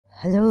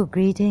Hello,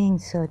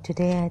 greetings. So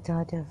today I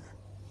thought of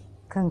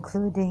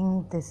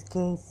concluding this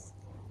case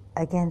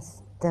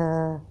against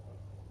the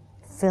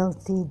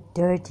filthy,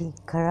 dirty,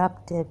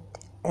 corrupted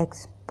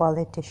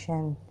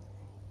ex-politician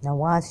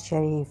Nawaz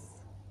Sharif,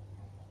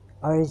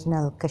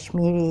 original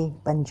Kashmiri,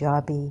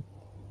 Punjabi,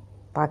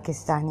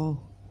 Pakistani.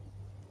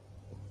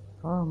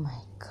 Oh my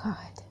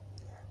God.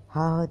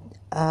 How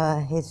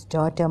his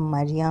daughter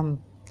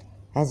Maryam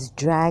has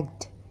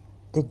dragged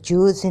the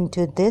Jews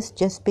into this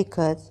just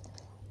because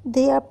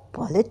they are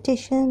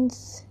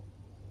politicians.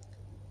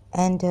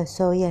 And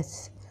so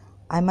yes,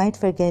 I might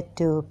forget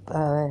to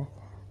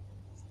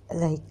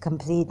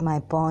complete my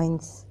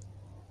points,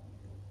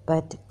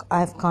 but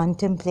I've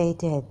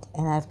contemplated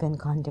and I've been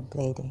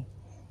contemplating.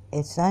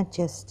 It's not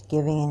just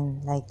giving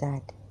in like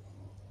that,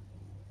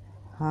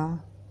 huh?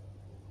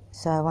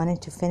 So I wanted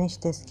to finish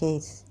this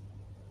case,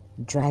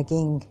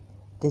 dragging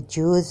the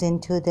Jews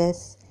into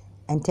this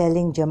and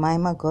telling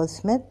Jemima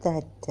Goldsmith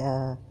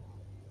that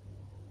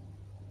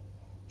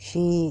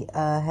she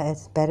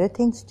has better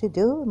things to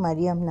do.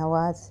 Maryam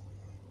Nawaz,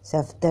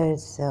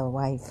 Safdar's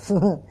wife.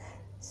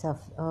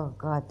 Oh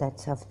God,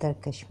 that's Safdar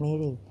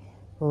Kashmiri.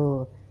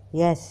 Who,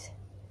 yes.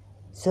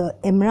 So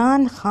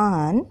Imran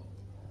Khan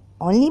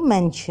only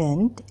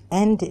mentioned,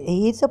 and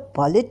he's a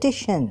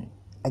politician,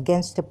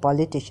 against a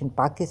politician,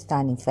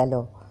 Pakistani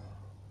fellow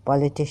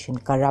politician,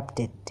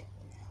 corrupted,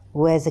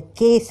 who has a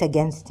case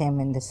against him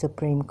in the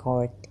Supreme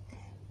Court,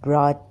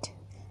 brought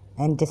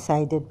and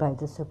decided by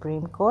the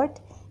Supreme Court.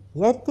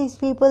 Yet these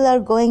people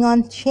are going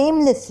on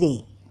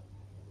shamelessly.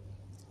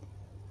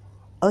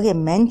 Okay,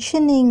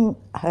 mentioning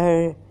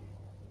her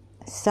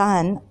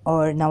son,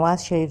 or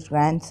Nawaz Sharif's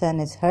grandson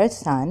is her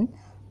son,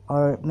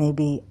 or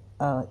maybe,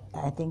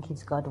 I think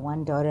he's got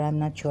one daughter, I'm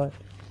not sure.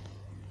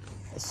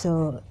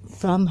 So,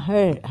 from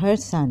her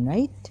son,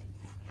 right?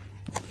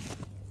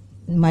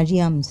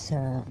 Maryam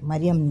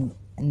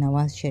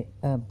Nawaz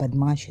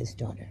Badmash's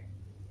daughter.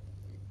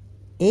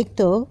 Ek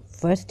to,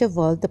 first of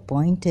all, the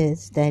point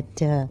is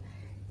that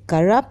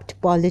corrupt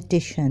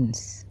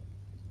politicians,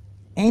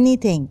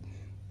 anything,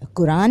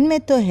 Quran में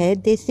तो है,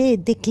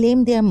 they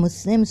claim they are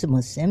Muslims.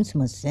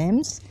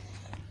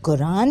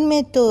 Quran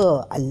में तो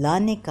अल्लाह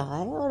ने कहा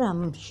है, और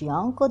हम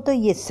शियाओं को तो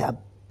ये सब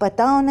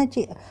पता होना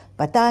चाहिए,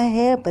 पता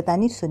है, पता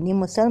नहीं सुन्नी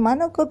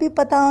मुसलमानों को भी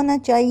पता होना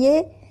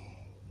चाहिए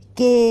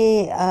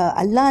कि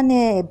अल्लाह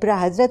ने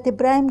हज़रत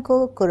इब्राहिम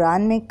को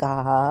कुरान में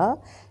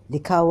कहा,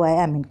 लिखा हुआ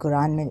है,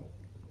 कुरान में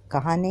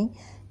कहा नहीं,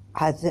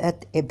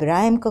 हज़रत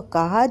इब्राहिम को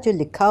कहा, जो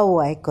लिखा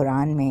हुआ है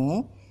कुरान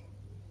में,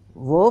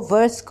 वो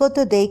वर्स को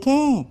तो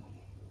देखें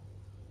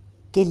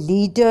कि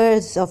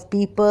लीडर्स ऑफ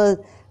पीपल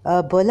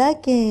बोला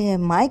कि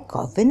माई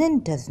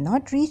covenant does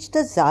not reach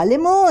the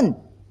ज़ालिमून.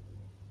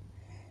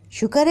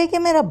 शुक्र है कि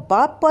मेरा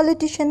बाप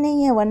पॉलिटिशियन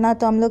नहीं है, वरना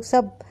तो हम लोग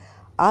सब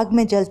आग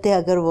में जलते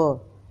अगर वो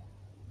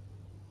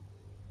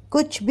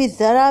कुछ भी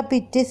ज़रा भी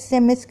टिस से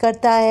मिस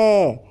करता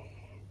है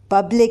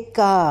पब्लिक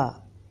का.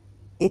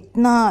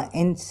 इतना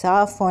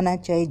इंसाफ होना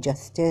चाहिए,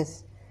 जस्टिस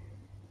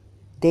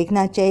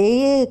देखना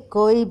चाहिए.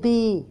 कोई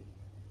भी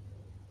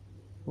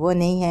वो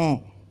नहीं है,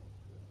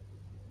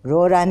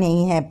 रो रहा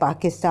नहीं है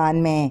पाकिस्तान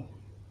में,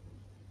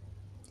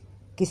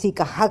 किसी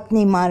का हक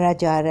नहीं मारा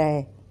जा रहा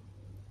है.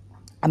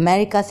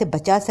 अमेरिका से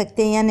बचा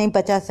सकते हैं या नहीं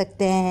बचा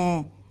सकते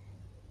हैं,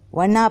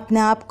 वरना अपने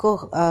आप को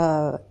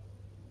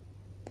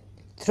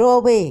थ्रो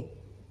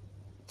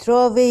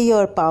अवे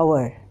योर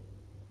पावर.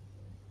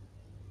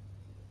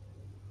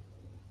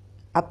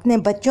 अपने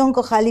बच्चों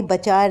को खाली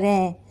बचा रहे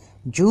हैं,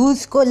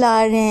 जूस को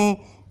ला रहे हैं.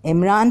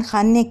 इमरान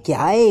खान ने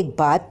क्या एक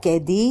बात कह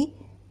दी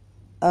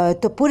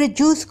तो पूरे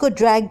जूस को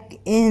ड्रैग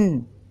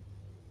इन.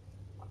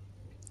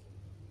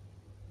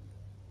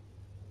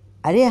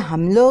 अरे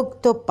हम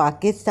लोग तो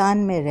पाकिस्तान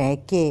में रह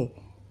के,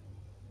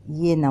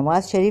 ये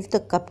नवाज शरीफ तो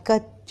कब का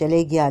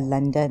चले गया,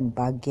 लंदन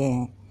भाग गए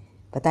हैं,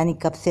 पता नहीं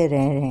कब से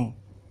रह रहे हैं.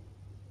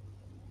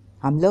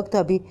 हम लोग तो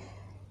अभी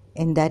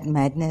in that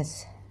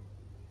madness.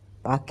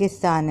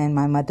 Pakistan, and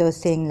my mother was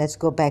saying, let's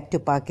go back to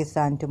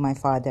Pakistan, to my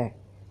father,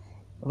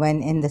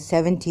 when in the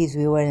 70s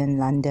we were in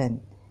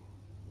London.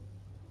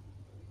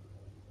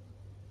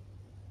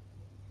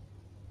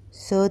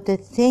 So the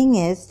thing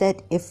is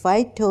that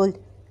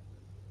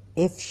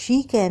if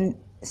she can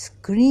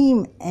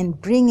scream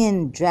and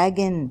drag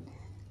in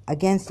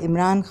against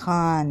Imran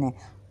Khan,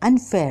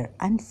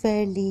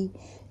 unfairly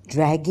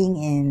dragging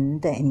in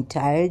the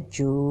entire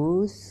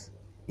Jews,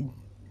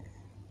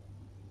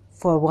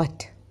 for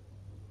what?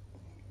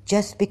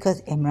 Just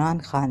because Imran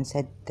Khan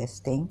said this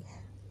thing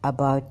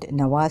about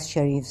Nawaz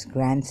Sharif's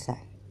grandson,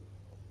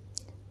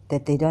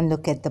 that they don't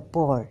look at the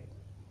poor.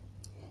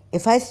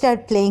 If I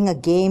start playing a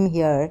game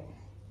here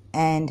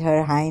and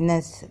Her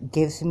Highness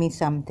gives me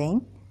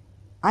something,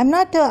 I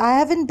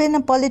haven't been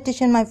a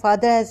politician. My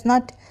father has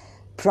not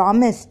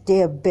promised,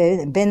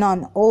 been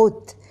on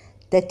oath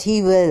that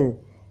he will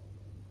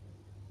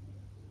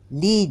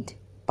lead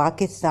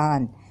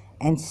Pakistan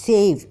and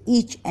save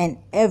each and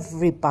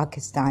every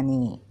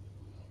Pakistani.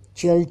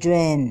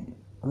 Children,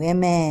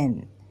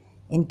 women,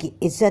 इनकी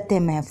इज़्ज़तें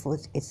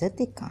महफूज,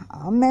 इज़्ज़तें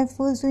कहाँ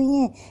महफूज हुई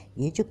हैं?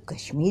 ये जो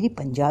कश्मीरी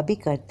पंजाबी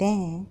करते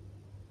हैं,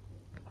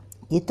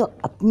 ये तो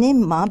अपने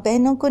माँ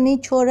बहनों को नहीं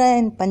छोड़ा है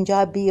इन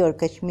पंजाबी और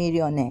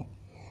कश्मीरियों ने।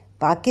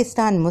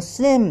 पाकिस्तान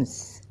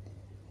मुस्लिम्स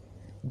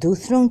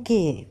दूसरों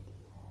के।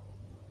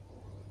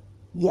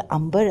 ये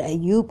अंबर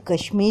अयूब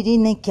कश्मीरी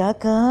ने क्या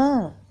कहा?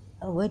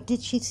 व्हाट डिड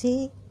शी से?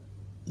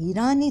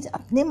 ईरानी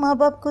अपने माँ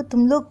बाप को,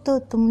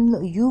 तुम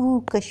you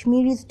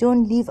Kashmiris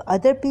don't leave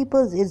other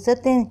peoples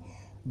इज़्ज़तें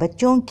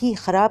बच्चों की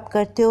ख़राब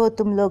करते हो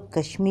तुम लोग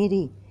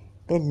कश्मीरी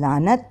पे।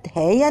 लानत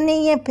है या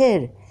नहीं है?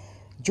 फिर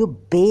जो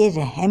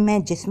बेरहम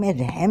है, जिसमें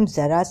रहम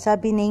ज़रा सा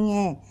भी नहीं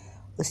है,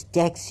 उस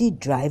टैक्सी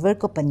ड्राइवर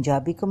को,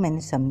 पंजाबी को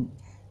मैंने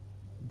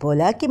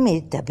बोला कि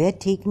मेरी तबीयत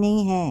ठीक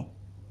नहीं है।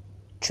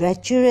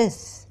 ट्रेचरस,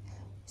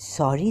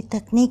 सॉरी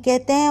तक नहीं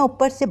कहते हैं,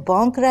 ऊपर से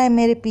भौंक रहा है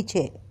मेरे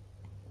पीछे।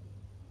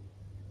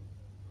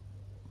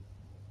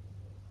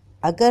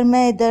 अगर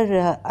मैं इधर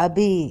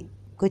अभी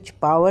कुछ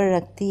पावर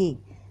रखती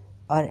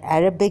और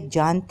अरबिक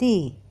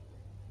जानती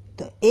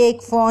तो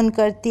एक फ़ोन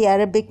करती,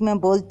 अरबिक में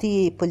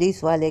बोलती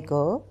पुलिस वाले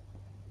को,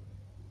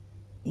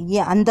 ये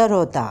अंदर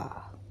होता,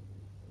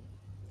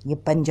 ये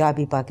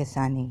पंजाबी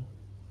पाकिस्तानी।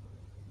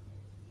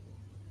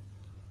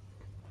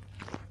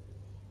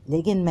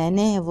 लेकिन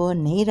मैंने वो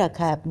नहीं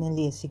रखा है अपने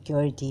लिए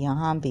सिक्योरिटी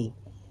यहाँ भी,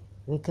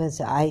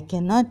 because I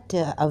can not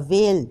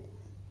avail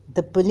the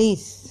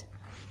police.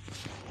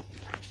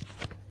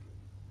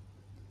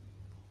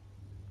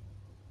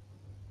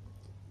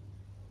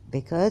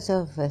 Because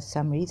of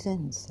some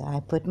reasons, I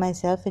put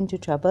myself into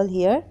trouble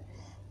here.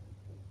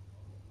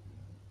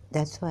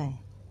 That's why.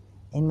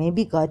 And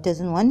maybe God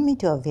doesn't want me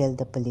to avail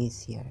the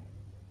police here.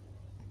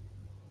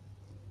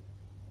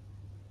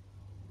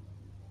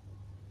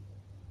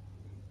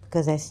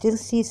 Because I still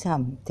see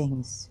some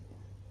things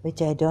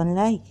which I don't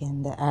like.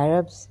 And the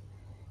Arabs,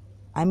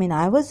 I mean,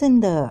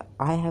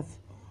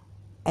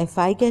 if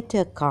I get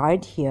a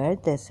card here,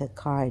 there's a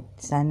card,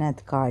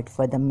 Sanad card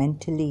for the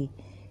mentally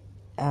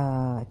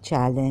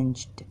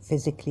challenged,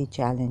 physically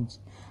challenged.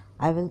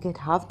 I will get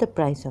half the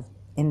price of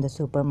in the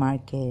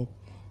supermarket.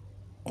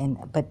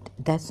 But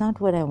that's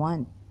not what I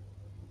want.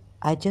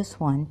 I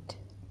just want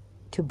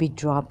to be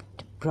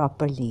dropped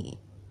properly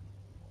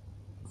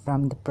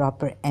from the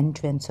proper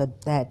entrance so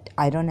that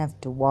I don't have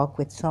to walk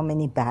with so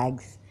many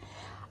bags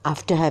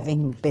after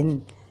having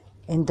been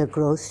in the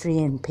grocery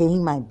and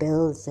paying my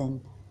bills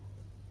and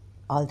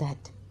all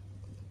that.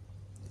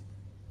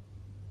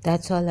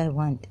 That's all I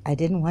want. I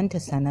didn't want a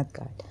Sanat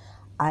card.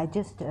 I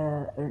just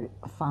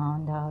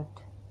found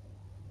out.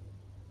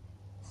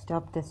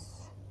 Stop this.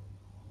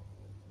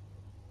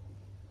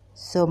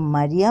 So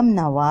Maryam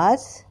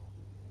Nawaz,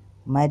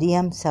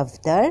 Maryam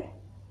Safdar,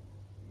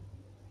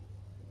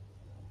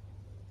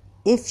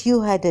 if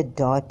you had a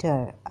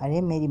daughter,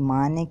 अरे मेरी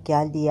माँ ने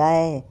क्या लिया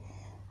है?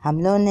 हम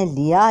लोगों ने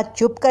लिया,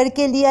 चुप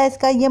करके लिया।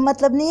 इसका ये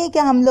मतलब नहीं है कि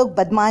हम लोग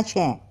बदमाश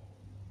हैं।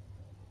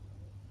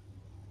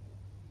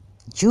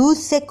 जूस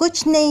से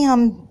कुछ नहीं,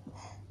 हम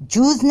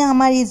जूस ने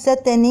हमारी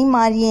इज्जतें नहीं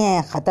मारी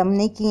हैं, ख़त्म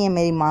नहीं की हैं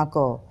मेरी माँ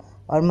को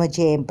और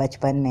मुझे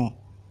बचपन में।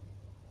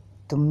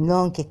 तुम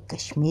लोगों के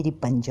कश्मीरी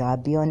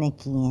पंजाबियों ने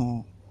की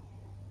हैं।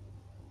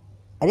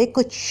 अरे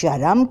कुछ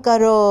शर्म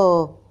करो।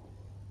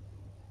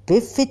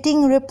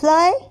 Befitting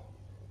reply?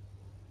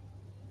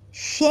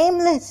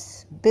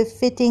 Shameless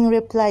befitting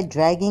reply,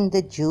 dragging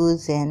the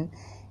Jews in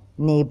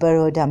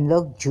neighborhood. हम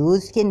लोग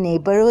Jews के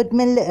neighborhood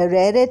में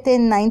रह रहे थे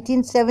in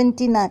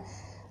 1979,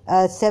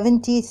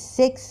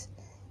 76,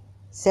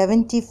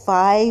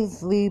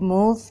 75 we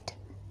moved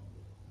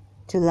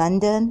to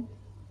London.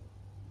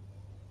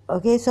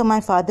 Okay, so my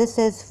father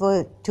says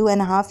for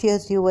 2.5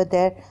 years you were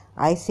there.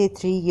 I say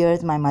 3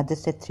 years. My mother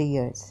said 3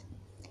 years.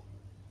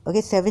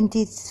 Okay,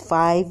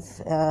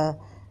 75.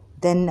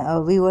 Then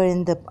we were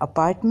in the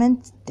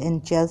apartment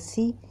in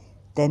Chelsea.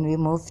 Then we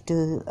moved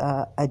to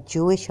a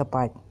Jewish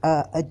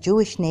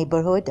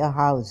neighborhood, a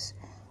house.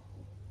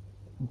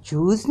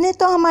 Jews ने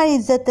तो हमारी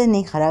इज्जतें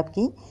नहीं खराब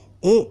की.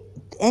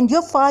 And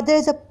your father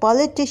is a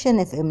politician.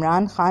 If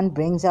Imran Khan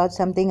brings out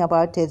something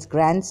about his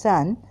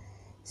grandson,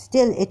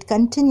 still it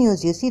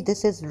continues. You see,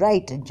 this is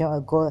right.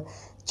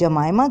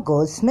 Jemima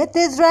Goldsmith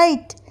is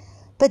right.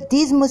 But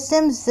these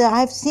Muslims,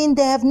 I've seen,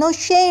 they have no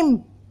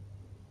shame.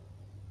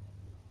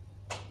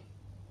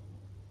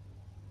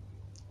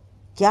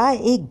 क्या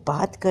एक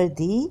बात कर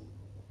दी?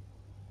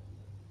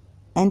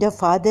 And your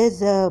father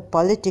is a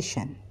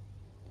politician.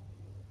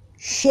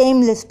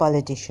 Shameless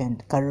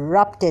politician.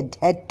 Corrupted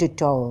head to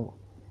toe.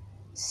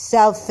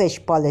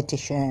 Selfish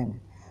politician.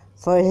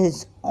 For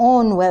his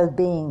own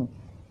well-being.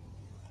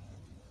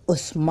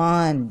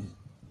 Usman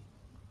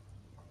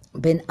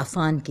bin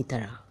Affan की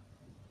तरह.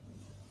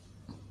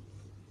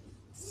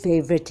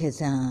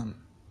 Favoritism,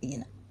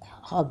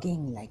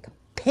 hogging like a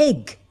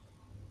pig.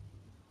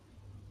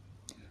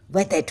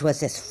 Whether it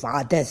was his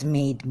father's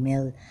made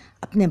meal,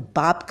 अपने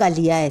बाप का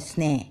लिया है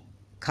इसने,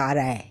 खा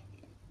रहा है,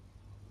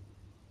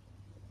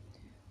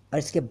 और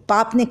इसके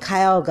बाप ने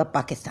खाया होगा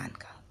पाकिस्तान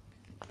का।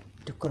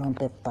 टुकड़ों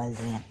पे पल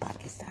रहे हैं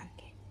पाकिस्तान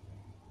के,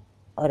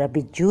 और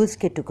अभी जूस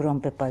के टुकड़ों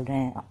पे पल रहे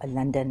हैं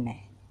लंदन में।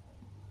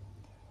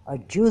 और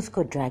जूस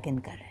को ड्रैगन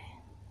कर रहे हैं।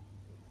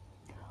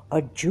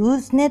 और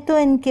जूस ने तो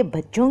इनके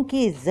बच्चों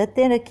की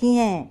इज्जतें रखी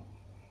हैं।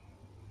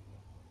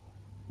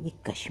 ये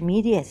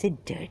कश्मीरी ऐसे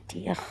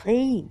डर्टी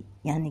अखई,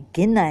 यानी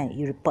गिन आए,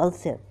 you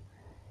repulsive,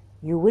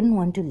 you wouldn't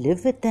want to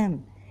live with them.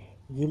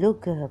 ये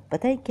लोग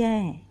पता है क्या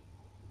है,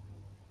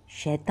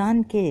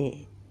 शैतान के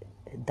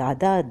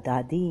दादा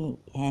दादी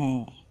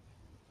हैं।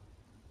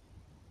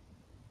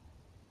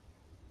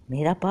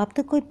 मेरा बाप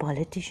तो कोई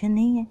पॉलिटिशियन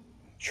नहीं है,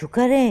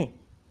 शुक्र है।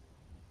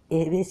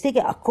 इससे कि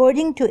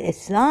according to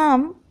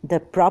Islam, the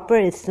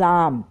proper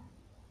Islam,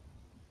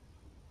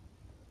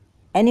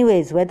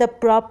 anyways weather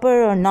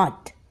proper और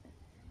नॉट,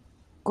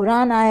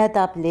 कुरान आयत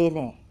आप ले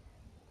लें,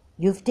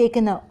 you've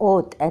taken an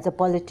oath as a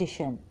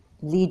politician,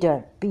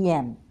 leader,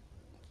 PM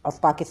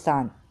of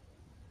Pakistan.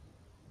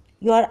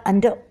 You are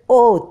under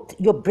oath.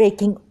 You're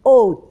breaking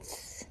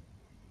oaths.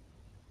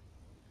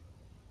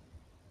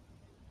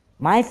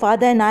 My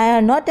father and I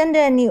are not under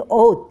any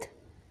oath.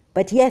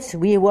 But yes,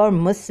 we were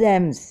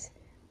Muslims.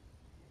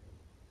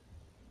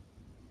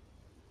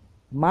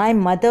 My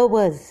mother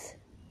was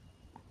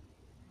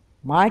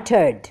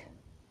martyred.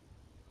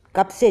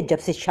 कब से? जब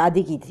से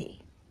शादी की थी.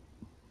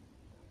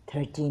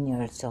 13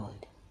 years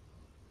old.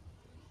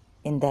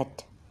 In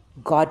that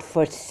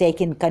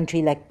God-forsaken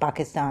country like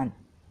Pakistan.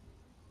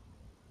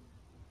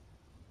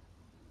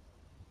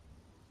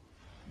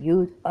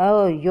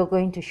 You're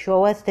going to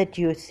show us that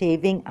you're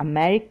saving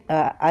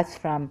us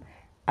from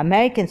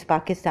Americans,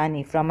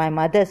 Pakistani. From my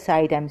mother's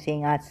side, I'm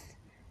saying us,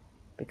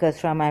 because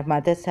from my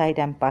mother's side,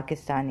 I'm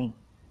Pakistani.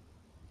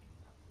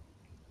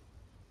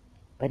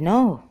 But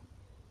no,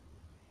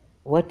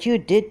 what you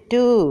did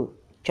to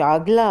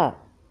Chagla,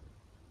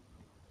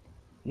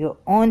 your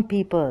own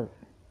people.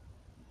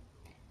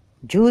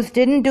 Jews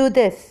didn't do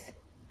this.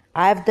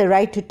 I have the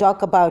right to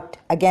talk about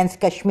against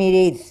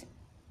Kashmiris.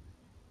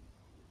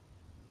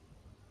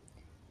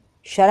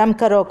 Sharam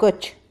karo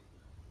kuch.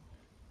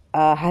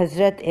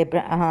 Hazrat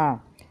Ibrahim.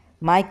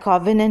 My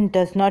covenant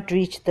does not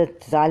reach the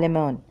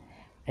Zalimun.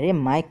 अरे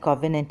my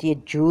covenant, ये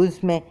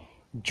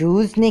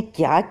Jews ने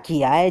क्या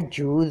किया है?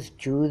 Jews.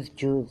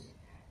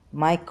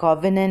 My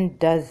covenant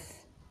does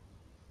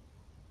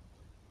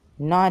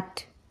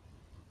not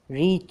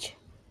reach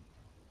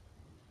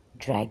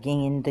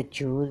dragging in the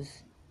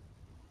Jews.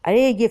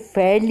 अरे ये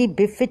fairly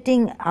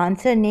befitting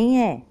answer नहीं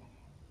है,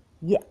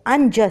 ये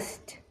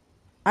unjust.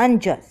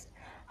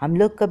 हम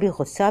लोग कभी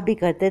गुस्सा भी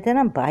करते थे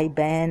ना, भाई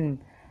बहन,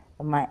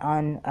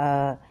 on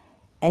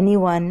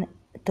anyone,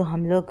 तो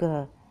हम लोग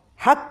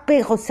हक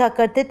पे गुस्सा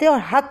करते थे और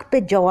हक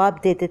पे जवाब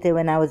देते थे.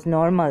 When I was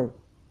normal,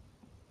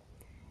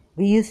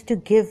 we used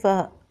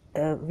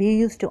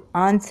to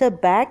answer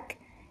back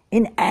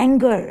in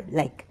anger,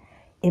 like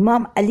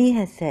Imam Ali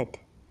has said,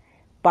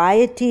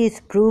 piety is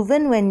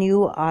proven when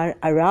you are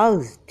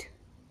aroused.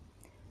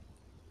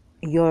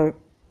 Your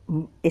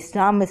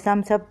Islam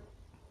सब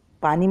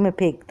पानी में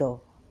फेंक दो.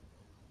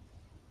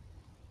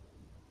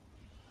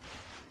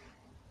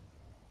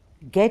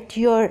 Get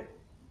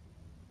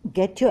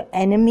your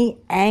enemy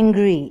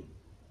angry,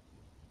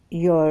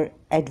 your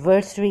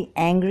adversary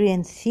angry,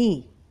 and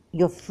see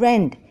your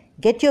friend.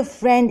 Get your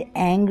friend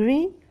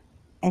angry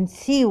and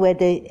see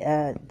whether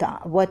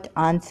what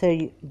answer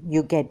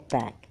you get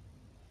back.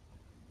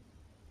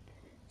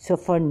 So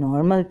for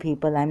normal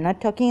people, I'm not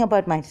talking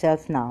about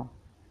myself now.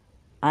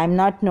 I'm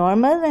not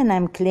normal and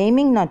I'm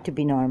claiming not to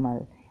be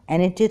normal.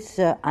 And it is,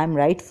 I'm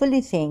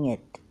rightfully saying it.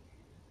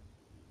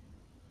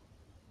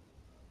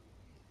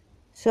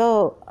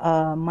 So,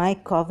 my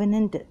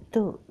covenant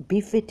to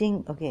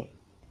befitting, okay.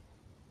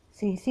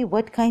 So you see,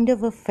 what kind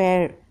of a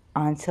fair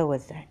answer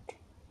was that?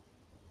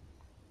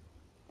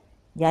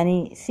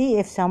 Yani, see,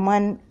 if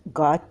someone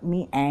got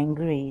me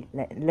angry,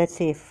 let's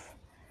say if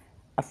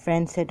a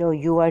friend said, oh,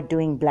 you are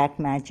doing black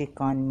magic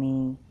on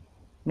me.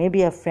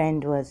 Maybe a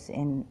friend was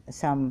in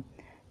some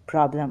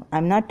problem.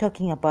 I'm not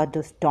talking about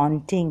those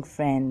taunting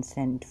friends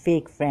and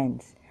fake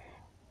friends.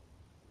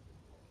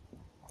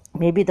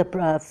 Maybe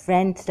the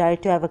friend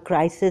started to have a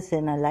crisis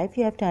in her life.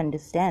 You have to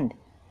understand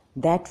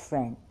that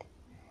friend.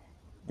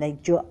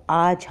 Like जो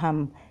आज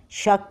हम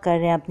शक कर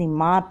रहे हैं अपनी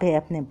माँ पे,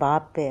 अपने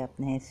बाप पे,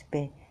 अपने इस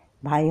पे,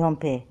 भाइयों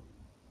पे,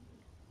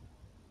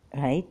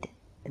 right?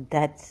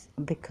 That's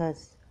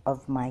because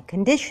of my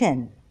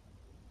condition.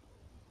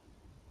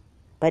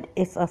 But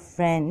if a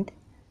friend,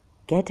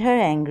 get her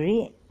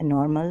angry, a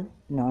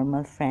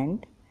normal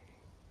friend,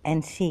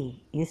 and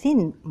see, you see,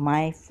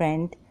 my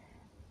friend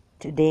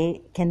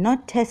today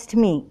cannot test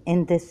me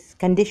in this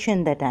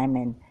condition that I'm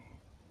in.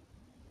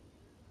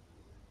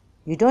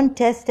 You don't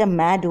test a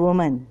mad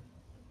woman.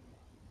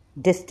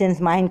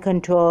 Distance, mind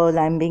control,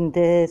 I'm being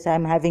this,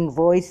 I'm having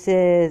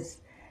voices.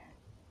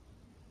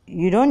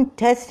 You don't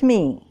test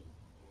me.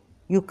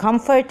 You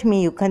comfort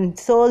me, you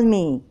console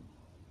me.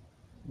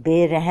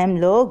 बेरहम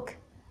लोग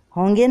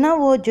होंगे ना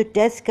वो जो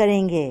test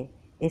करेंगे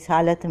इस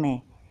हालत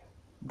में.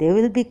 They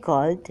will be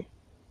called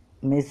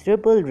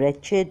miserable,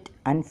 wretched,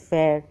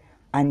 unfair,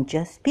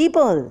 unjust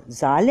people,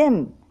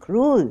 zalim,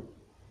 cruel.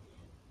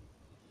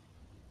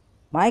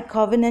 My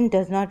covenant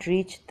does not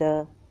reach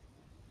the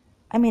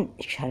I mean,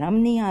 शर्म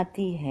नहीं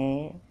आती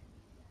है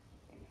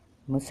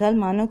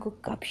मुसलमानों को?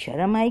 कब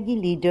शर्म आएगी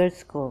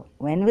लीडर्स को?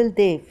 When will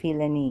they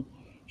feel any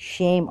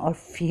shame or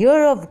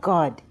fear of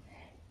God?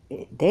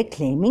 They're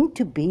claiming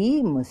to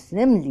be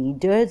Muslim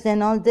leaders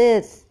and all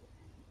this.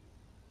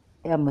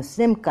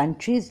 Muslim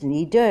countries'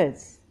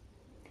 leaders.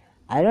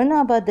 I don't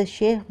know about the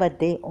Sheikh, but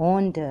they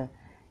owned,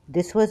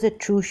 this was a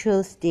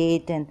trucial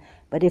state,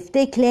 but if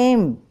they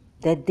claim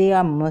that they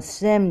are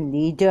Muslim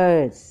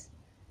leaders,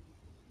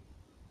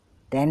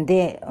 then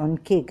they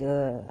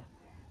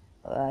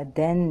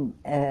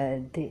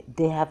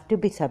have to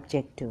be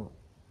subject to,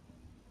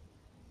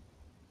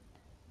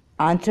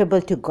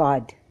 answerable to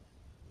God,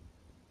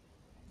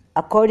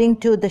 according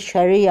to the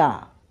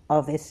Sharia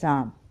of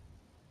Islam.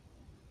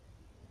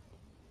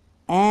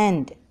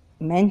 And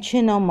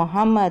mention of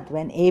Muhammad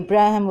when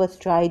Abraham was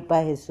tried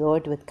by his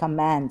Lord with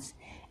commands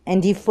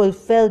and he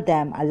fulfilled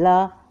them.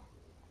 Allah,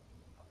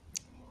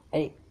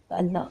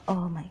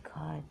 oh my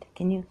God,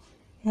 can you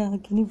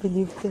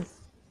believe this?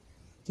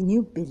 Can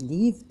you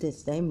believe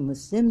this? That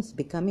Muslims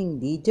becoming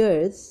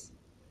leaders?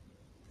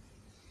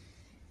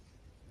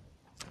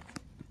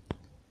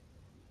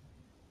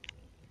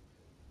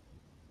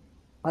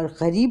 और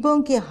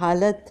गरीबों की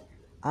हालत,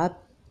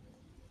 आप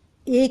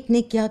एक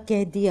ने क्या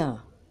कह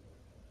दिया?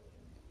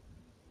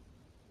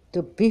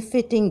 तो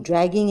befitting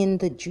dragging in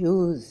the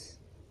Jews.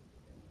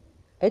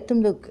 अरे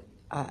तुम लोग,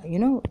 you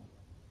know,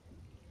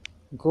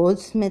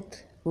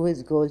 Goldsmith, who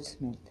is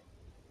Goldsmith,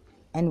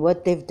 and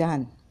what they've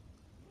done.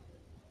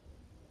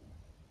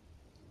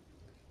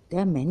 There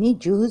are many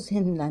Jews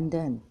in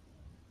London.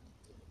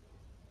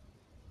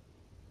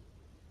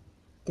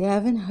 They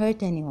haven't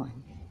hurt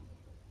anyone.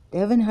 They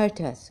haven't hurt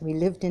us. We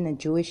lived in a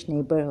Jewish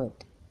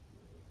neighborhood.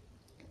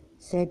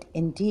 Said,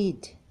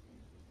 indeed,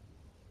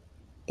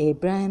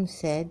 Abraham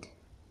said,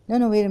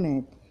 no, wait a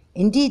minute.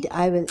 Indeed,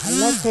 I will.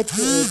 Allah said to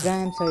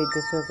Abraham, sorry,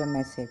 this was a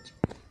message.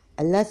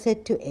 Allah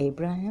said to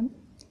Abraham,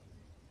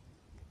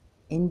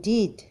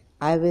 indeed,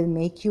 I will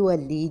make you a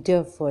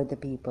leader for the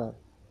people.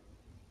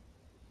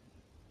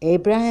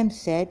 Abraham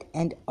said,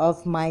 and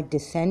of my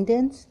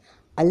descendants,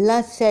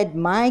 Allah said,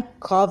 my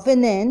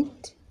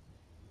covenant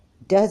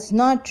does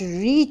not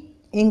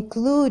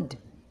include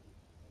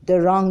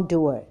the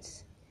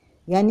wrongdoers.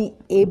 यानी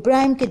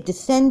इब्राहिम के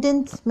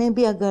descendants में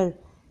भी अगर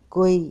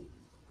कोई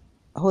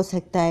हो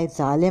सकता है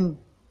जालिम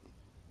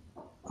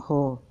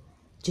हो,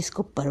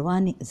 जिसको परवाह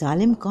नहीं।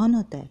 जालिम कौन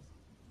होता है?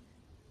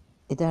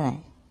 इधर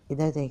आए,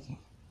 इधर देखें,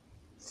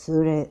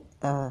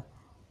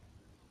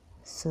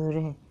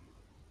 सूरह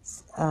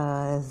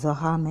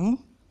ज़ुहा में,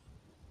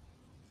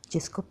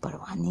 जिसको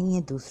परवाह नहीं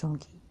है दूसरों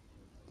की,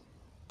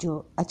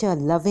 जो अच्छा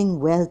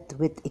loving wealth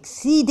with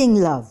exceeding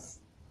love,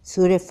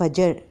 सूरह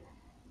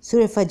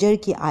फजर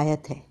की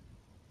आयत है।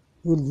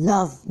 You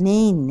love,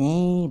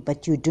 नहीं,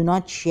 but you do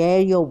not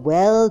share your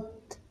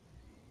wealth.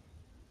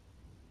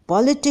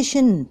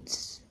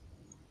 Politicians,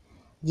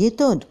 ये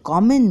तो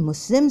कॉमन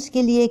मुस्लिम्स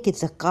के लिए कि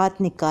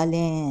ज़कात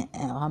निकालें,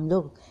 हम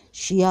लोग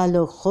शिया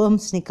लोग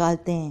खुम्स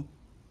निकालते हैं।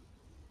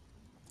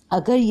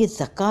 अगर ये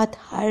ज़कात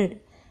हर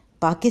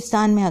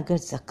पाकिस्तान में अगर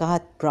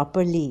ज़कात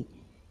प्रॉपरली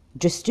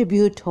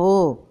डिस्ट्रीब्यूट हो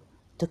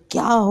तो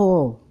क्या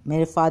हो?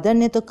 मेरे फादर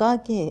ने तो कहा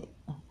कि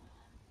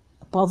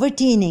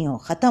पॉवर्टी नहीं हो,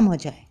 ख़त्म हो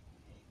जाए,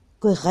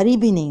 कोई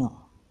गरीबी नहीं हो,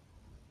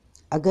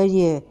 अगर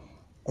ये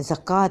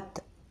ज़कात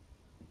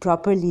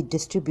प्रॉपरली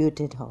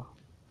डिस्ट्रीब्यूटेड हो।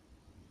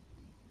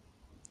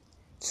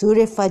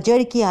 सूरह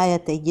फजर की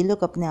आयत है। ये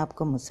लोग अपने आप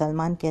को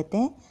मुसलमान कहते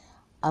हैं,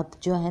 अब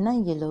जो है ना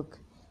ये लोग,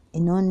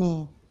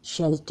 इन्होंने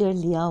शेल्टर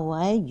लिया हुआ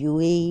है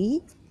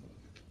UAE,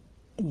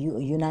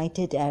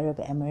 United Arab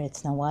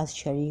Emirates, Nawaz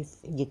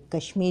Sharif, ये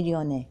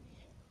कश्मीरियों ने,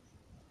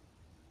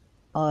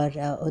 और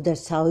उधर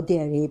सऊदी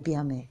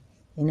अरेबिया में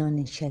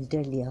इन्होंने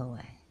शेल्टर लिया हुआ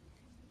है।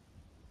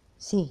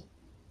 See,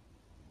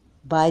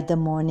 by the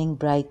morning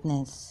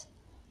brightness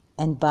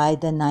and by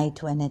the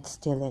night when it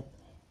stilleth,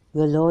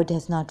 your Lord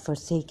has not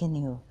forsaken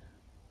you,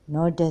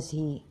 nor is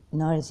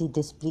he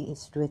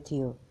displeased with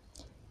you.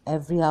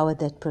 Every hour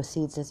that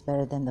proceeds is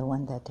better than the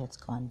one that has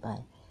gone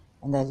by,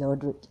 and thy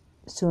Lord will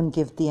soon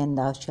give thee, and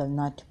thou shalt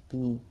not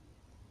be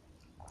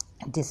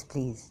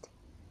displeased,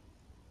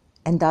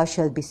 and thou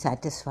shalt be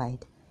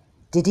satisfied.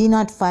 Did he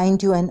not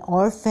find you an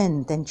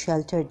orphan, then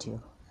sheltered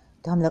you?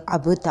 तो हम लोग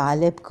अबू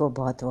तालिब को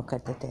बहुत वो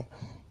करते थे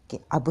कि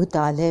अबू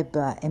तालिब,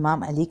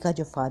 इमाम अली का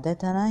जो फादर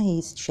था ना,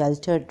 ही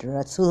शेल्टर्ड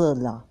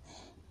रसूलुल्लाह।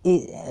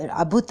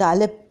 अबू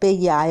तालिब पे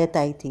ये आयत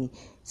आई थी।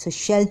 सो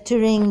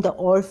शेल्टरिंग द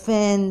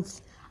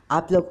ऑर्फन्स,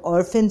 आप लोग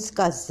ऑर्फन्स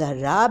का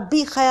ज़रा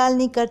भी ख्याल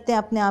नहीं करते,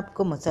 अपने आप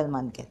को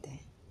मुसलमान कहते हैं।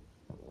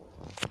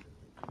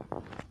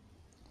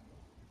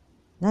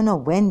 No,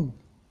 when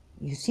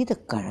you see the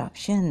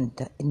corruption,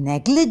 the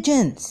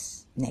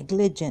negligence,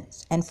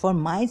 and for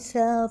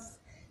myself,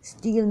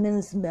 steel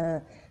mills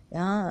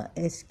यहाँ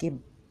इसके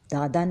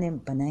दादा ने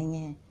बनाई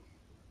हैं।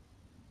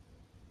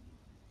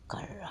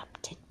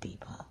 Corrupted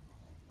people.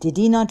 Did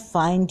he not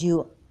find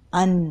you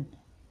unguided?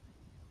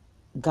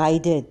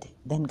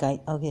 Then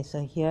guide. Okay,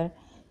 so here,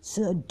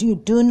 so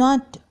do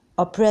not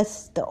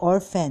oppress the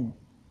orphan.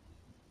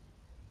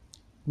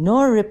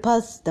 nor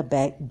repulse the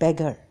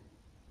beggar,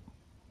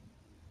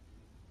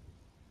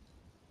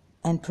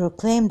 and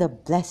proclaim the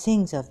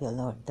blessings of your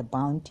Lord, the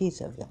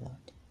bounties of your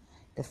Lord,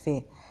 the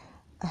faith.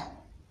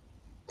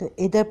 तो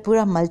इधर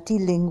पूरा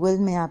multilingual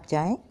में आप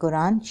जाएं,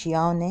 कुरान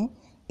शियाओं ने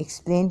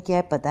explain किया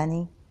है, पता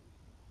नहीं,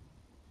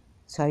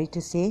 सॉरी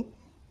टू से,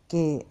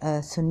 कि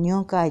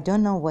सुन्नियों का, I don't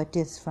know what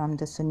is from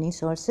the Sunni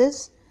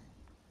sources,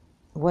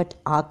 what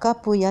Aka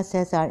Puya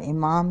says our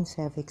Imams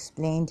have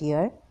explained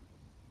here,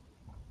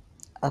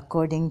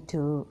 according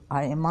to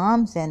our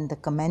Imams, and the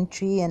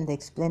commentary and the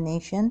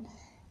explanation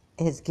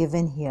is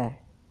given here.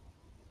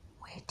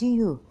 Where do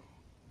you,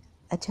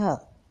 अच्छा,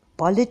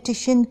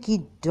 politician की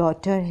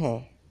daughter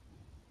है,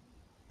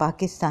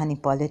 Pakistani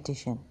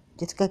politician,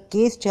 जिसका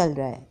case चल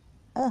रहा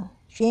है,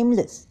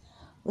 shameless,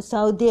 वो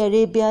Saudi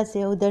Arabia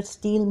से उधर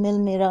स्टील मिल,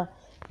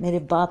 मेरे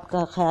बाप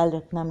का ख्याल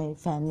रखना, मेरी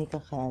फैमिली का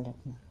ख्याल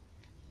रखना,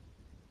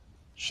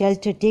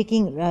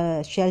 taking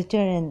shelter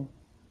in,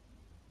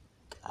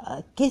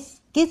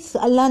 किस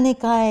अल्लाह ने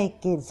कहा है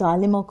कि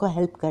जालिमों को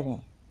हेल्प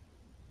करें?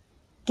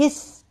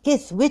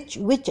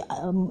 Which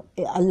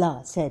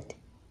Allah said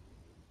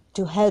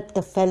to help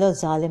the fellow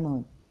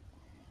zalimun?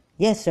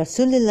 Yes,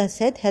 Rasulullah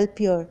said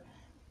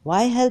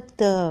why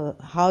help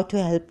how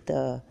to help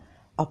the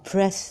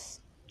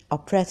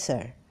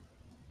oppressor,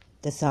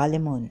 the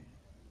zalimun,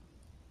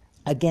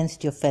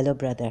 against your fellow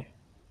brother?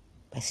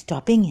 By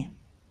stopping him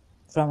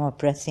from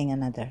oppressing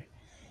another.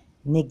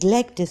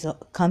 Neglect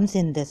comes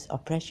in this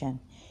oppression.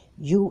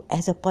 You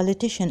as a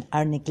politician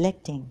are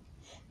neglecting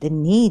the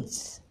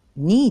needs,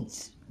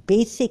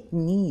 basic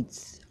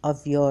needs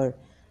of your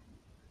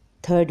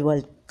third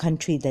world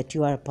country that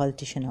you are a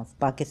politician of,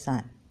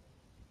 Pakistan.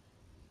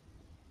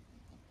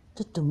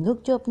 तो तुम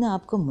लोग जो अपने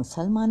आप को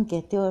मुसलमान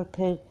कहते हो और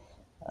फिर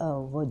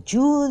वो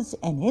Jews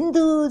and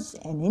Hindus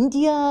and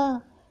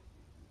India,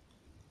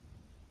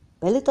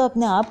 पहले तो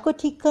अपने आप को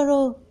ठीक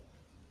करो.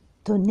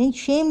 तो नहीं,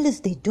 shameless,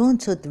 they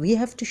don't, so we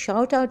have to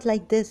shout out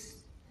like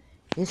this.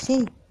 You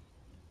see,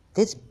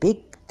 this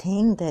big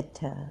thing that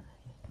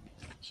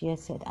she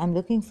has said. I'm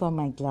looking for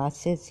my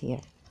glasses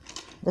here.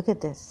 Look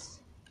at this.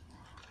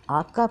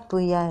 Aka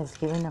Puya has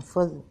given a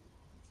full,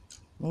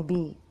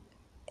 maybe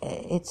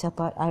it's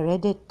about, I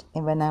read it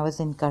when I was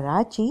in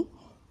Karachi.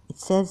 It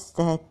says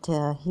that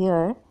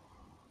here,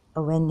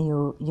 when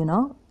you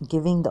know,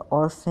 giving the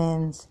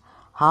orphans,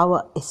 how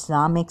an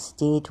Islamic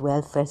state,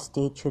 welfare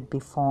state should be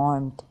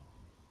formed.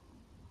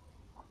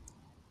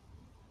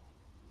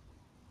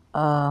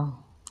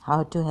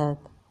 How to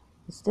help.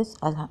 Is this,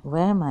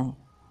 where am I?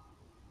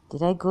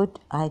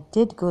 I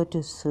did go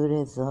to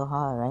Surah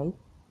Zoha, right?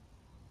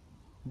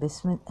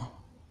 Bismillah.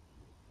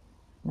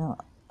 No,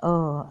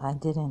 I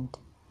didn't.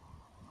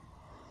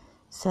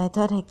 So I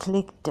thought I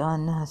clicked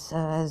on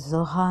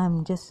Zoha.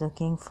 I'm just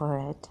looking for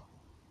it.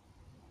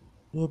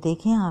 ये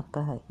देखें आप,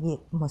 ये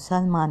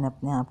मुसलमान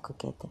अपने आप को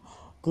कहते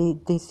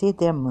हैं. They say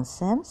they're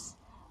Muslims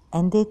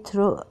and they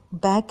throw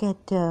back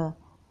at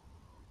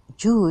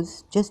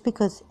Jews just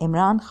because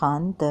Imran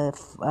Khan,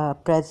 the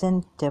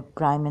present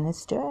Prime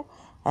Minister,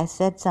 has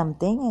said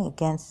something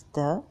against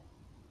the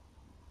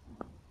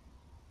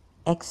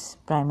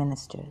ex-Prime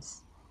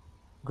Minister's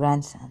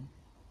grandson.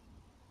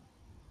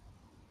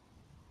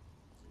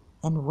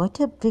 And what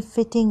a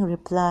befitting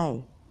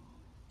reply.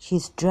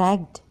 She's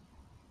dragged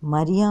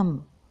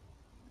Maryam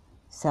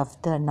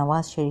Safdar,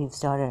 Nawaz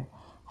Sharif's daughter,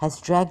 has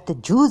dragged the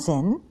Jews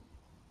in,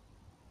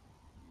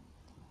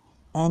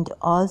 and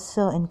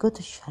also इनको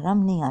तो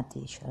शर्म नहीं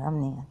आती.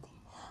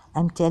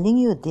 I'm telling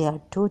you, they are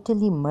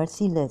totally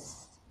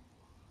merciless.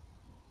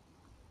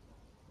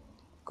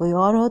 कोई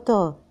और हो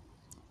तो,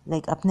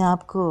 like अपने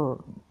आप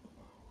को,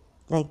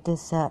 like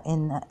this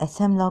in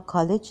SM Law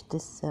College,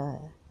 this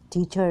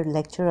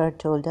lecturer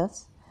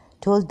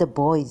told the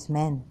boys,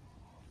 men,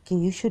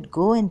 कि you should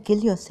go and kill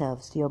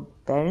yourselves. Your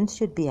parents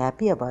should be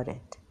happy about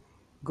it.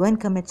 Go and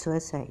commit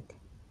suicide.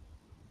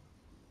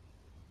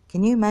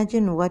 Can you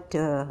imagine what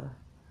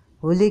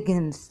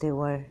hooligans they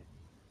were?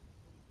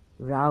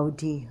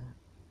 Rowdy,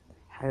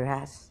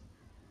 harassed,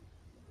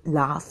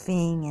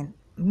 laughing and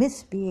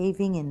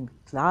misbehaving in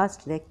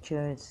class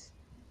lectures,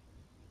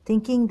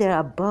 thinking they're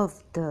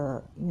above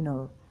the,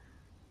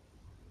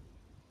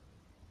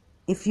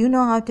 if you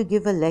know how to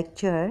give a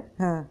lecture,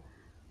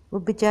 वो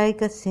बेचारे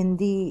का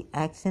Sindhi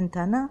accent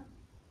था ना,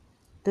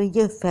 तो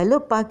ये fellow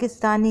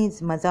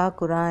Pakistanis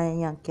मजाक उड़ाएं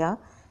या क्या,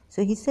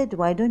 so he said,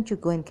 why don't you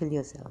go and kill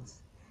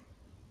yourselves?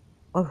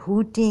 Or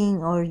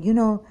hooting, or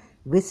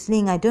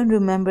whistling. I don't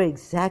remember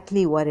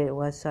exactly what it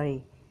was,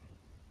 sorry,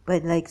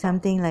 but like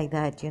something like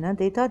that.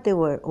 They thought they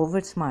were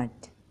over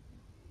smart.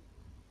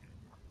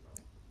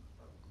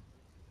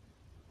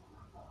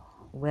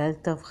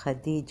 Wealth of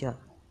Khadija.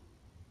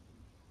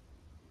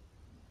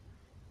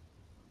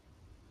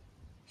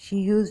 She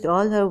used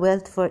all her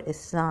wealth for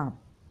Islam.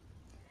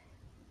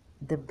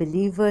 The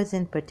believers,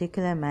 in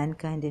particular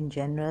mankind in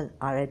general,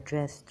 are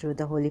addressed through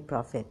the Holy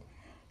Prophet.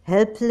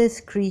 Helpless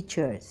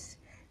creatures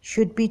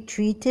should be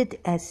treated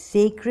as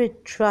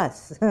sacred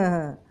trusts.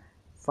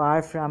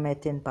 Far from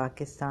it in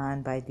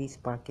Pakistan by these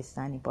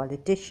Pakistani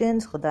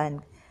politicians.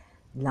 Khuda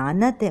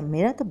लानत है,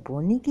 मेरा तो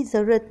बोलने की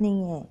ज़रूरत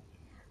नहीं है.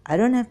 I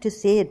don't have to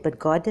say it, but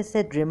God has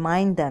said,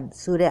 remind them.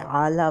 Surah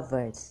Ala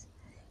verse.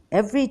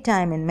 Every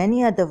time, in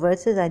many other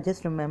verses, I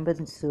just remember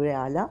in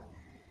Surah Ala.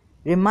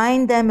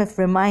 Remind them if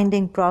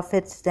reminding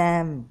profits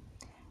them.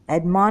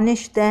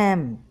 Admonish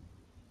them.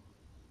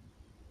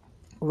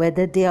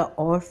 Whether they are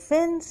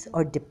orphans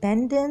or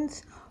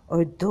dependents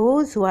or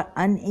those who are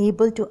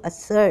unable to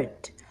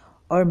assert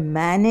or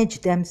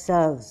manage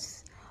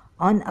themselves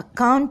on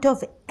account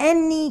of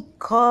any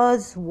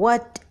cause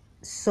whatsoever.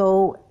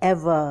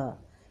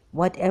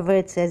 Whatever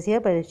it says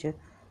here, but it's just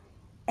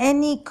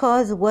any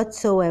cause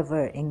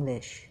whatsoever,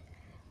 English.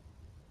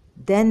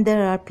 Then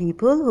there are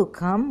people who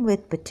come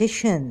with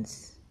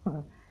petitions.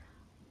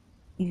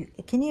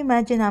 Can you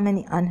imagine how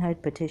many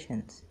unheard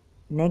petitions?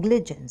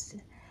 Negligence.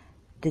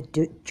 The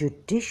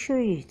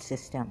judiciary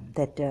system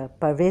that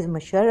Pervez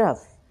Musharraf,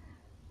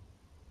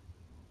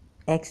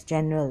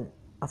 ex-general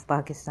of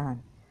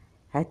Pakistan,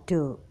 had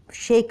to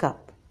shake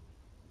up.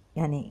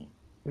 Yani,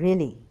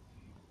 really,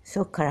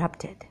 so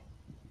corrupted.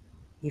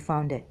 He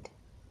found it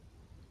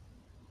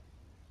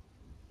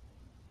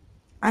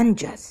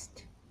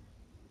unjust.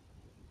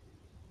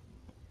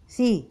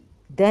 See,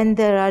 then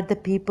there are the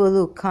people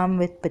who come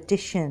with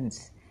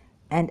petitions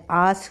and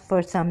ask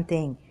for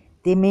something.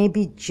 They may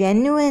be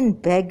genuine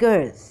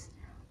beggars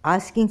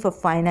asking for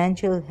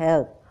financial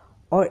help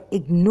or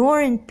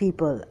ignorant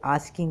people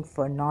asking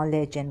for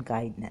knowledge and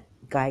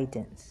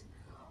guidance,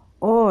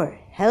 or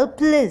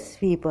helpless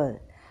people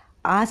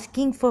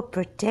asking for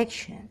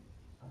protection.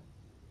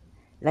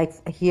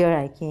 Like here,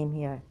 I came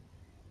here.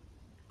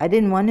 I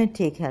didn't want to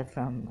take help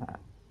from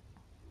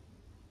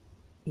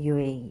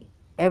UAE.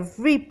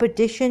 Every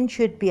petition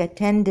should be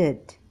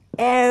attended.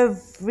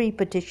 Every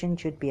petition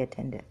should be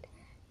attended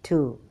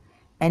to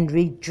and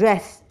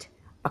redressed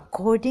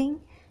according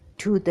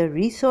to the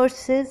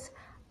resources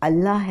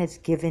Allah has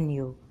given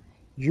you.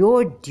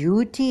 Your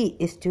duty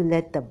is to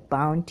let the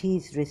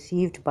bounties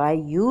received by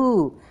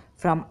you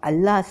from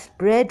Allah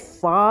spread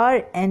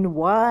far and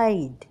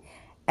wide,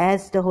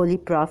 as the Holy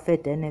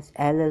Prophet and his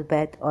Ahl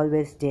Bayt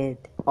always did.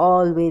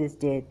 Always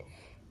did.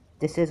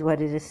 This is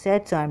what it is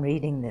said, so I'm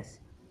reading this.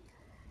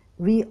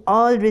 We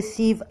all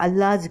receive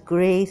Allah's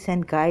grace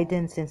and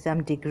guidance in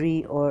some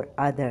degree or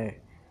other.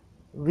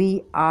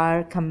 We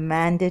are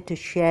commanded to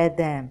share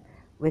them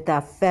with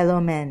our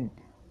fellow men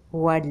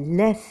who are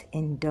less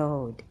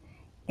endowed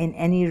in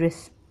any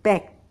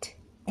respect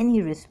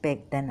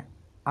than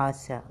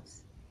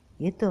ourselves.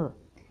 ये तो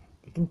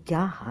लेकिन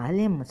क्या हाल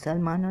है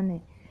मुसलमानों ने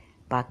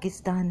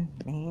पाकिस्तान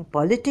में.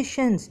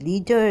 Politicians,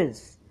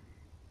 leaders,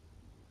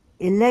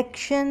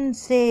 election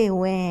से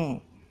हुए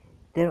हैं.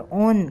 Their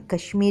own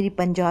Kashmiri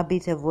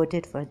Punjabis have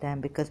voted for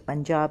them because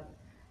Punjab,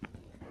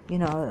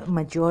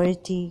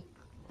 majority.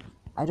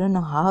 I don't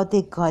know how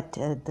they got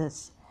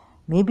this.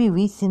 Maybe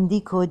we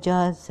Sindhi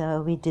Khojas,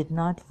 we did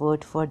not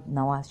vote for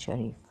Nawaz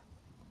Sharif.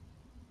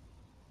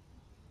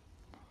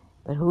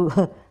 But who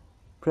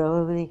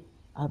probably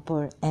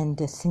and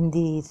the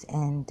Sindhis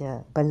and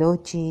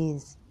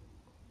Balochis,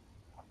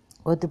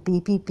 or the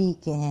PPP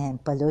ke hain.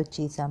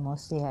 Balochis are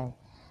mostly, I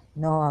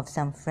know of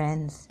some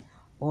friends,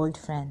 old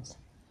friends.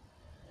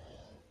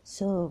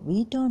 So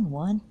we don't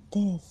want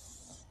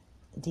these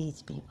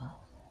people.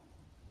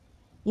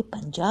 ये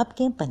पंजाब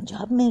के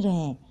पंजाब में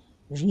रहें.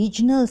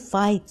 Regional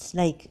fights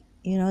like,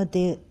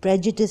 the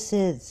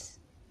prejudices,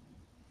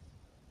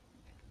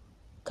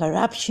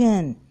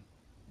 corruption.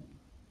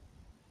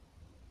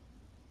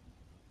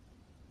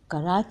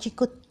 Karachi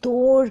को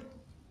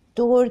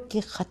तोड़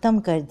के ख़त्म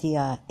कर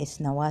दिया इस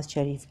नवाज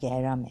शरीफ के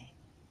एरा में.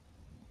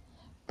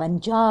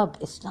 पंजाब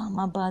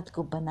इस्लामाबाद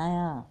को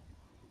बनाया,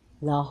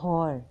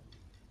 Lahore.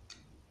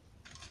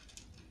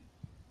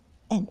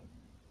 And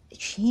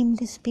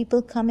shameless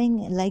people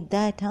coming like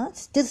that,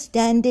 still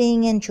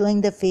standing and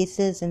showing their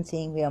faces and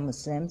saying we are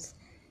Muslims,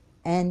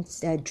 and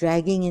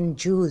dragging in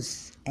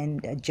Jews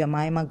and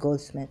Jemima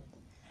Goldsmith.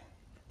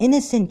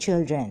 Innocent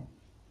children.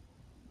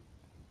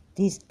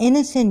 These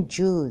innocent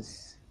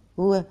Jews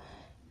who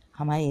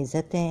हमारी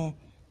इज़्ज़तें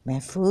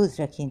महफूज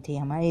रखी थी,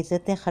 हमारी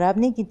इज़्ज़तें ख़राब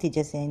नहीं की थी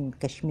जैसे इन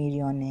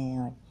कश्मीरियों ने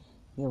और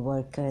ये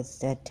workers,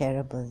 they're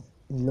terrible,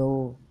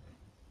 low,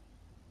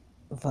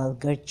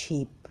 vulgar,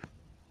 cheap.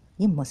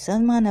 ये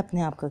मुसलमान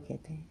अपने आप को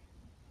कहते हैं.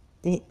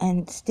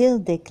 And still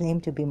they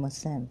claim to be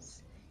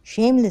Muslims,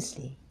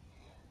 shamelessly.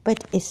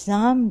 But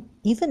Islam,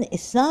 even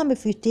Islam,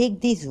 if you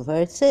take these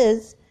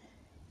verses,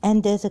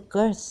 and there's a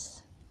curse.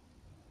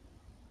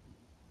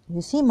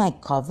 You see, my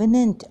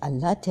covenant,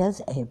 Allah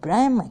tells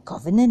Abraham, my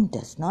covenant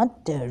does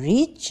not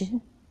reach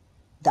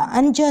the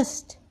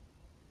unjust.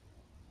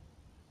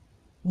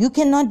 You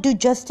cannot do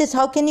justice.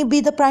 How can you be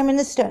the Prime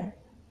Minister?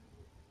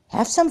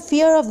 Have some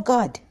fear of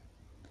God.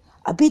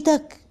 Abhi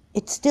tak,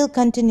 it still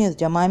continues.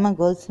 Jemima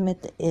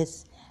Goldsmith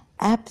is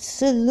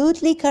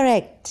absolutely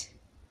correct.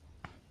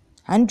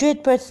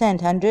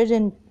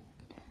 100%,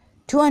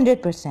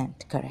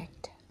 200%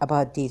 correct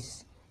about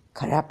these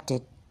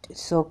corrupted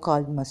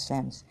so-called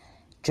Muslims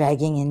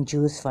dragging in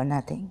Jews for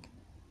nothing.